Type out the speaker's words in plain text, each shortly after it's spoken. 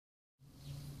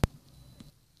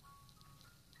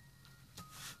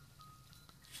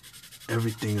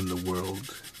everything in the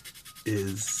world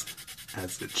is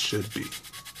as it should be.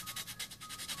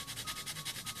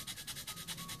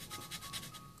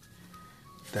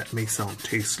 That may sound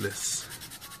tasteless,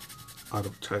 out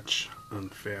of touch,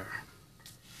 unfair.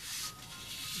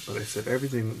 But I said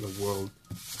everything in the world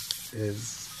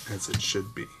is as it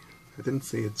should be. I didn't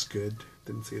say it's good,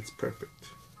 didn't say it's perfect.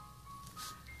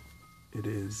 It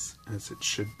is as it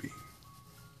should be.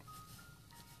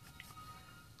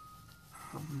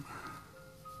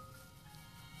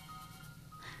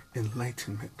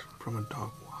 Enlightenment from a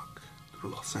dog walk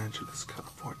through Los Angeles,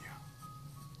 California.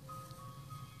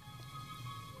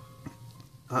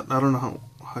 I don't know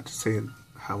how to say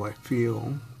how I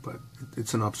feel, but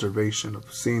it's an observation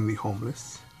of seeing the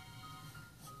homeless,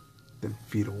 then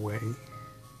feet away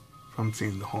from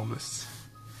seeing the homeless.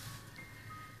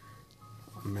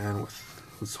 A man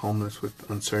who's homeless with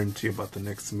uncertainty about the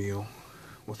next meal,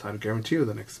 without a guarantee of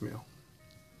the next meal.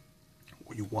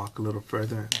 When you walk a little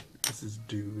further, there's this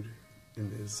dude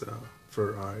in his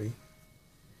Ferrari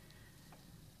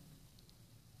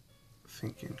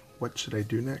thinking, what should I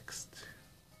do next?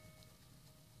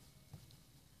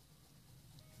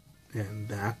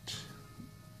 And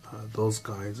those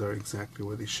guys are exactly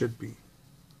where they should be.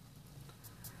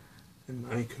 And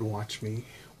now you can watch me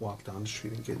walk down the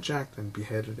street and get jacked and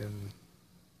beheaded and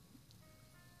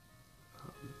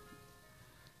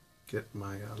get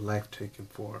my life taken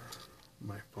for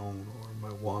my phone or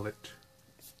my wallet.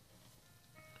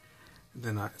 And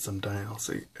then as I'm dying, I'll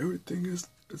say, everything is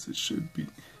as it should be.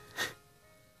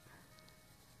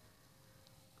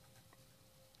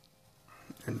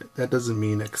 And that doesn't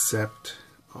mean accept,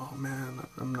 oh man,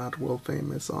 I'm not world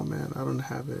famous, oh man, I don't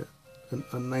have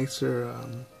a nicer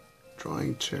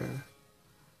drawing chair.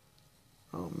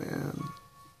 Oh man,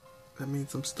 that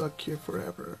means I'm stuck here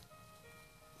forever.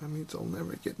 That means I'll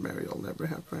never get married, I'll never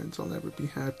have friends, I'll never be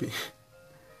happy.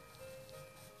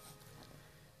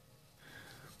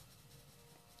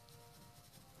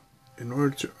 In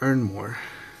order to earn more,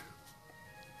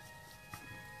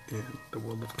 in the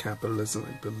world of capitalism,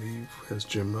 I believe, as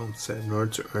Jim Rohn said, in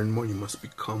order to earn more, you must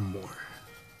become more.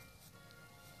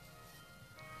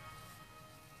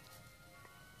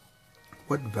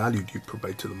 What value do you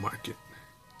provide to the market?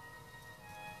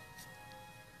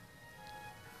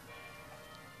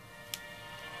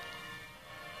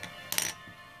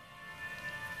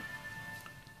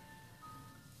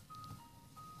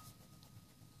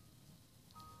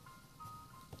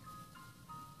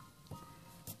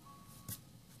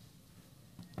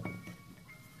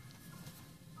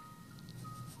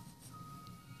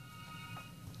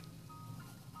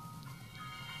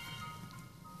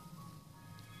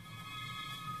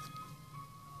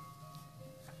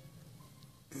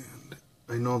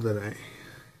 I know that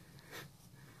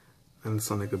I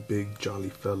sound like a big jolly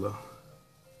fella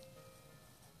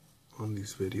on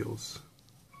these videos,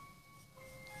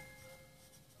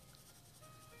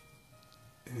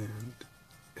 and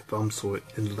if I'm so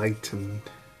enlightened,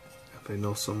 if I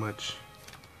know so much,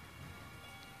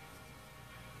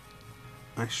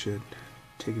 I should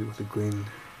take it with a grain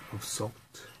of salt,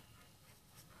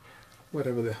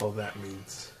 whatever the hell that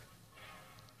means.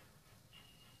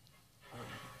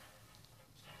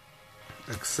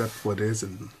 Accept what is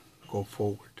and go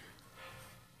forward.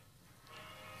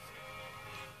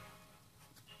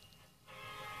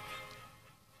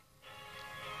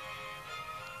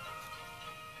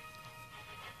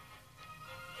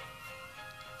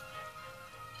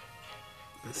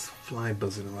 This fly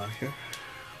buzzing around here,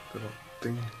 little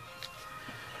thing.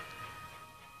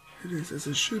 It is as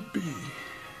it should be.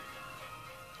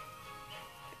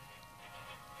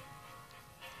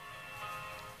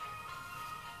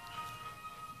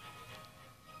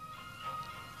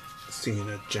 Seeing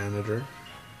a janitor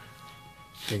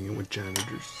hanging with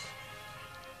janitors.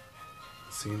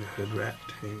 Seeing a hood rat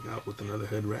hanging out with another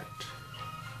hood rat.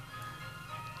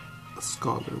 A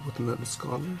scholar with another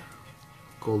scholar.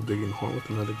 Gold digging whore with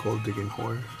another gold digging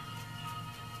whore.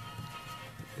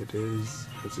 It is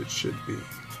as it should be.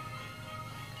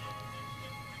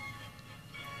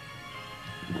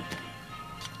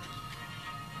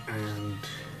 And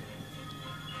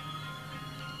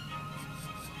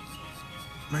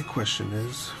my question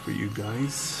is for you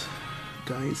guys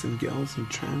and gals and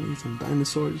trannies and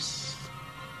dinosaurs,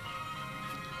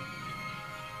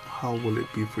 how will it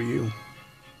be for you?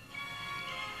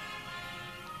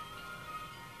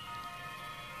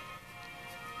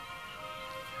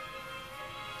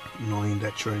 Knowing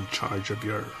that you're in charge of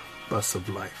your bus of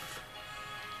life.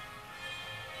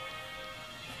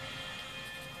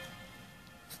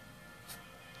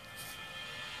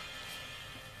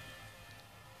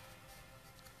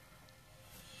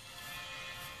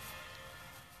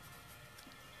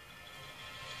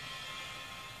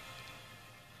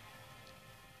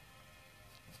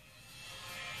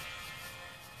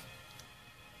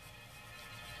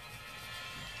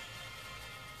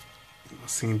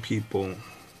 Seeing people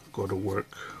go to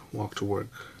work, walk to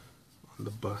work, on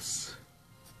the bus,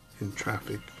 in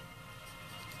traffic,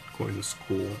 going to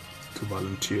school, to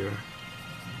volunteer,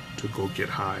 to go get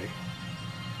high.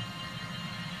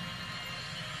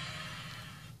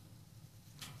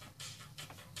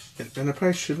 And I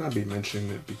probably should not be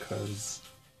mentioning it because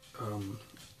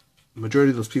majority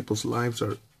of those people's lives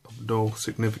are of no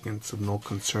significance, of no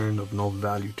concern, of no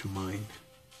value to mine.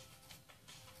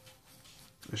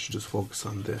 I should just focus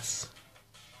on this.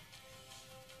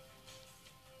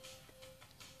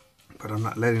 But I'm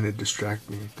not letting it distract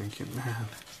me, thinking, man,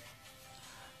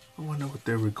 I wonder what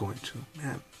they were going to.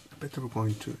 Man, I bet they were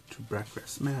going to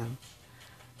breakfast. Man,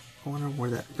 I wonder where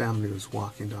that family was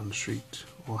walking down the street,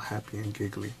 all happy and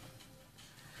giggly.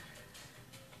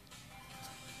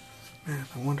 Man,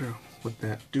 I wonder what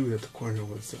that dude at the corner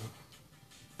was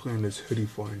putting his hoodie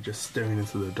for and just staring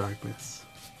into the darkness.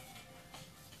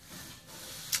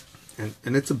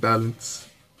 And it's a balance,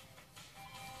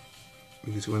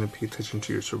 because you want to pay attention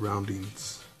to your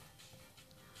surroundings,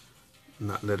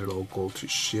 not let it all go to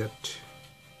shit.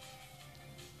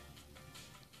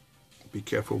 Be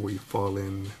careful where you fall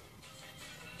in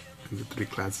the three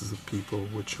classes of people,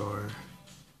 which are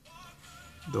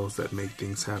those that make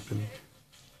things happen,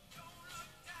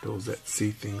 those that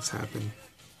see things happen,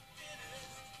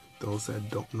 those that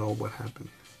don't know what happened.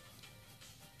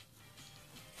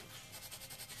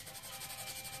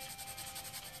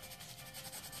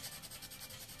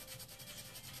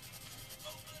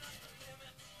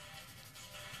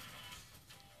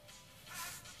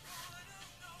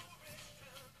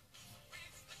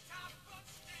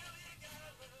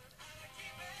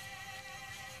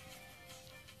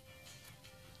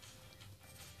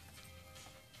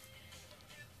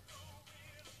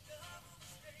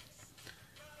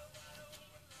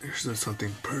 There's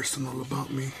something personal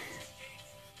about me.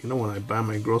 You know, when I buy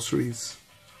my groceries,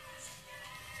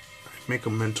 I make a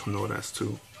mental note as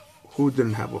to who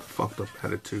didn't have a fucked up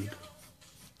attitude,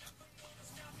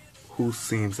 who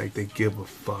seems like they give a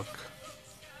fuck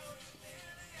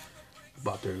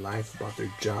about their life, about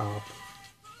their job.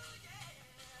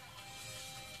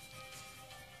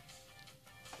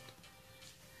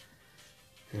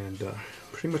 And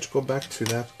pretty much go back to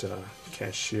that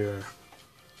cashier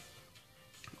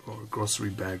or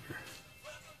grocery bagger.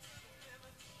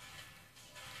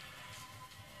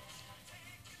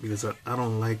 Because I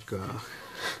don't like,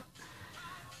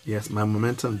 yes, my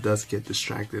momentum does get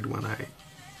distracted when I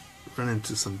run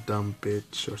into some dumb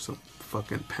bitch or some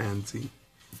fucking pansy.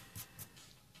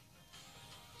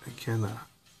 Again,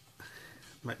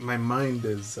 my mind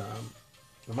is,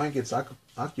 my mind gets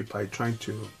occupied trying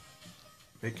to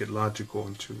make it logical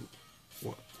into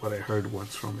what I heard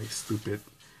once from a stupid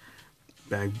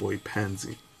bag boy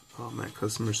pansy. Oh man,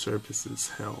 customer service is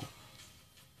hell.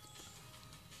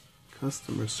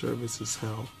 Customer service is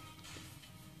hell.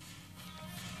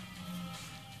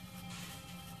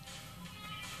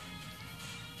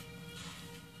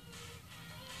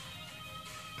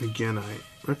 Again, I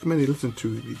recommend you listen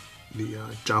to the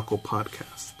Jocko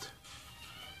podcast.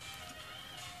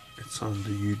 It's on the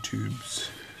YouTube's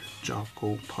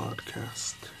Jocko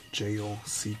podcast, Jocko.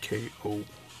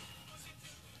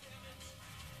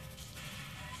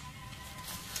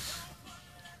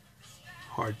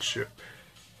 Hardship.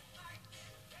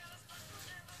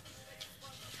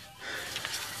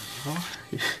 Well,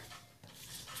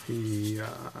 he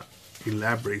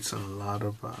elaborates on a lot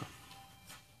of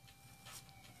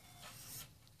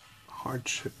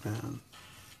hardship, man,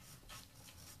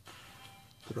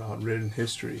 throughout written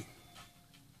history.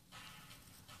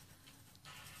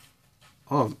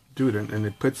 Oh, dude, and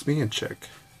it puts me in check,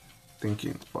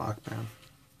 thinking, fuck, man.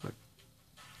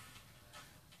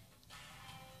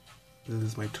 This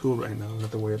is my tool right now. I don't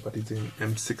have to worry about using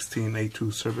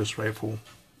M16A2 service rifle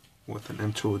with an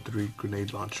M203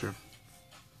 grenade launcher.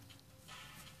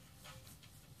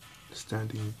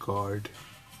 Standing guard,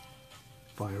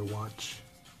 fire watch,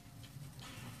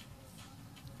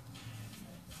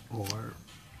 or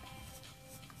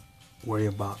worry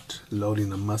about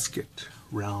loading a musket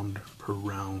round per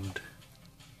round.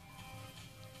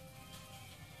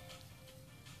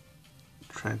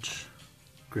 Trench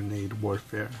grenade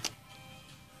warfare.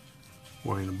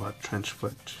 Worrying about trench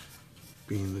foot,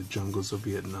 being in the jungles of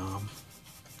Vietnam,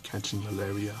 catching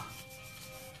malaria.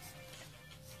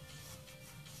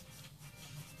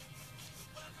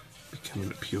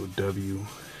 Becoming a POW,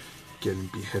 getting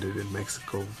beheaded in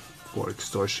Mexico for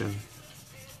extortion,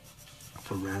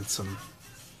 for ransom.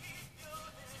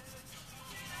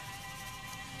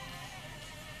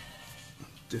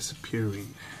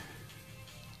 Disappearing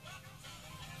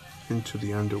into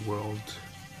the underworld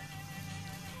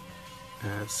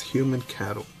as human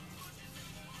cattle.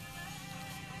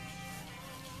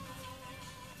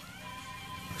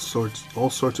 All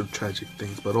sorts of tragic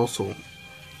things, but also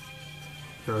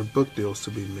there are book deals to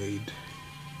be made,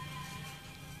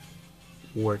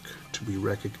 work to be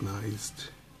recognized,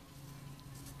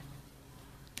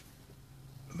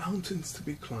 mountains to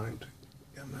be climbed.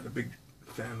 I'm not a big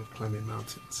fan of climbing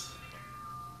mountains,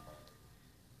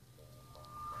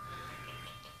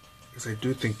 because I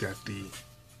do think that the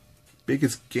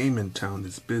biggest game in town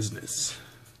is business.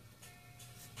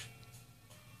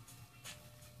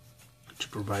 To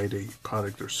provide a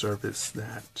product or service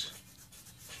that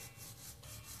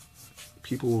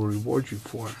people will reward you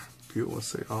for. People will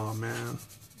say, oh man,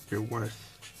 you're worth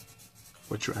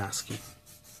what you're asking.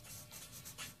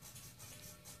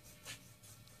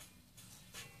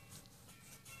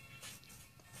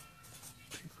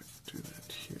 I think if I do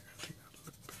that here, I think that'll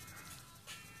look better.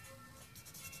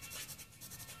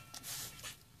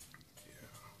 Yeah,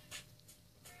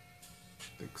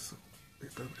 I think so.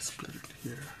 If I split it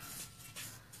here,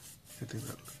 I think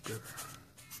that'll look better.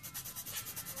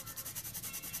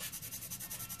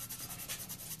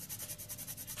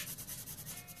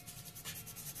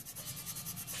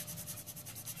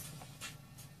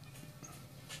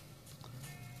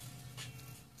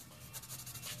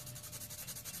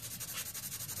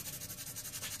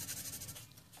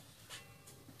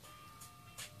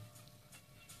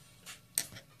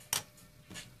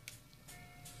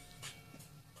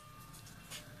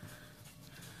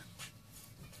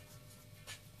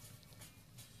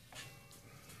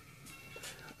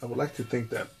 I would like to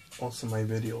think that also my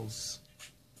videos,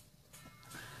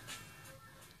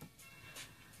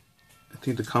 I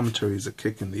think the commentary is a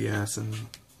kick in the ass, and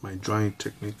my drying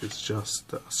technique is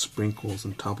just sprinkles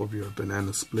on top of your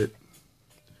banana split,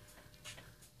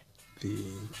 the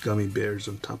gummy bears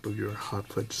on top of your hot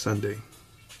fudge sundae.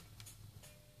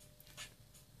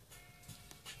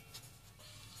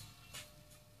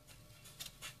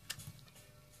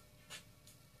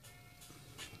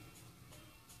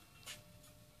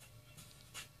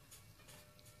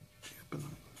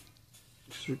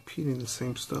 Repeating the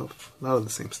same stuff, a lot of the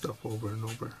same stuff over and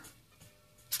over.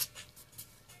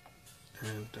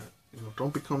 And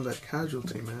don't become that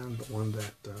casualty, man, the one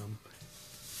that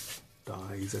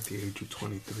dies at the age of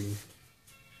 23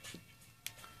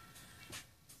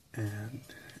 and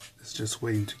is just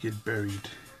waiting to get buried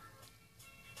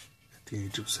at the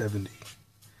age of 70.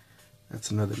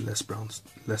 That's another Les Brown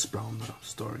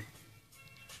story.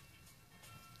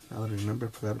 Now that I remember, I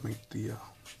forgot to make the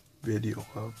video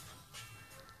of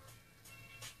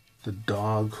the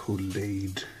dog who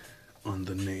laid on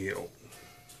the nail.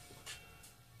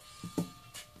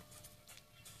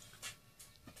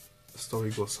 The story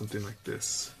goes something like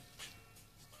this.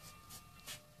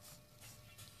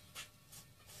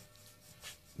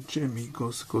 Jimmy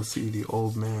goes to go see the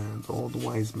old man, the old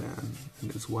wise man,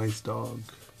 and his wise dog.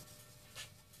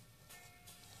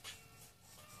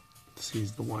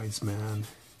 Sees the wise man,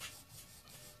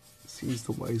 sees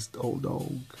the wise old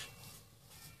dog.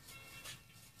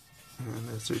 And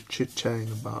as they're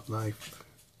chit-chatting about life,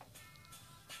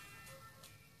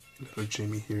 little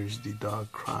Jimmy hears the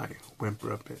dog cry, whimper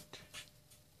a bit.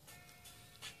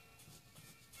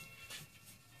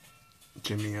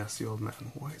 Jimmy asks the old man,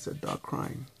 why is that dog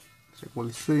crying? He's like, well,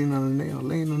 he's sitting on a nail,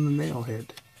 laying on the nail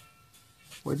head.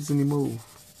 Why doesn't he move?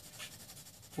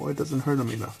 Why doesn't hurt him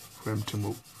enough for him to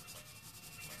move?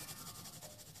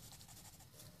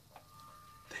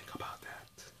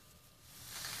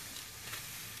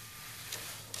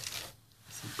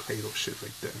 Plato shit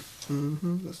right there.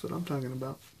 That's what I'm talking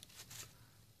about.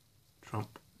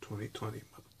 Trump 2020,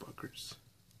 motherfuckers.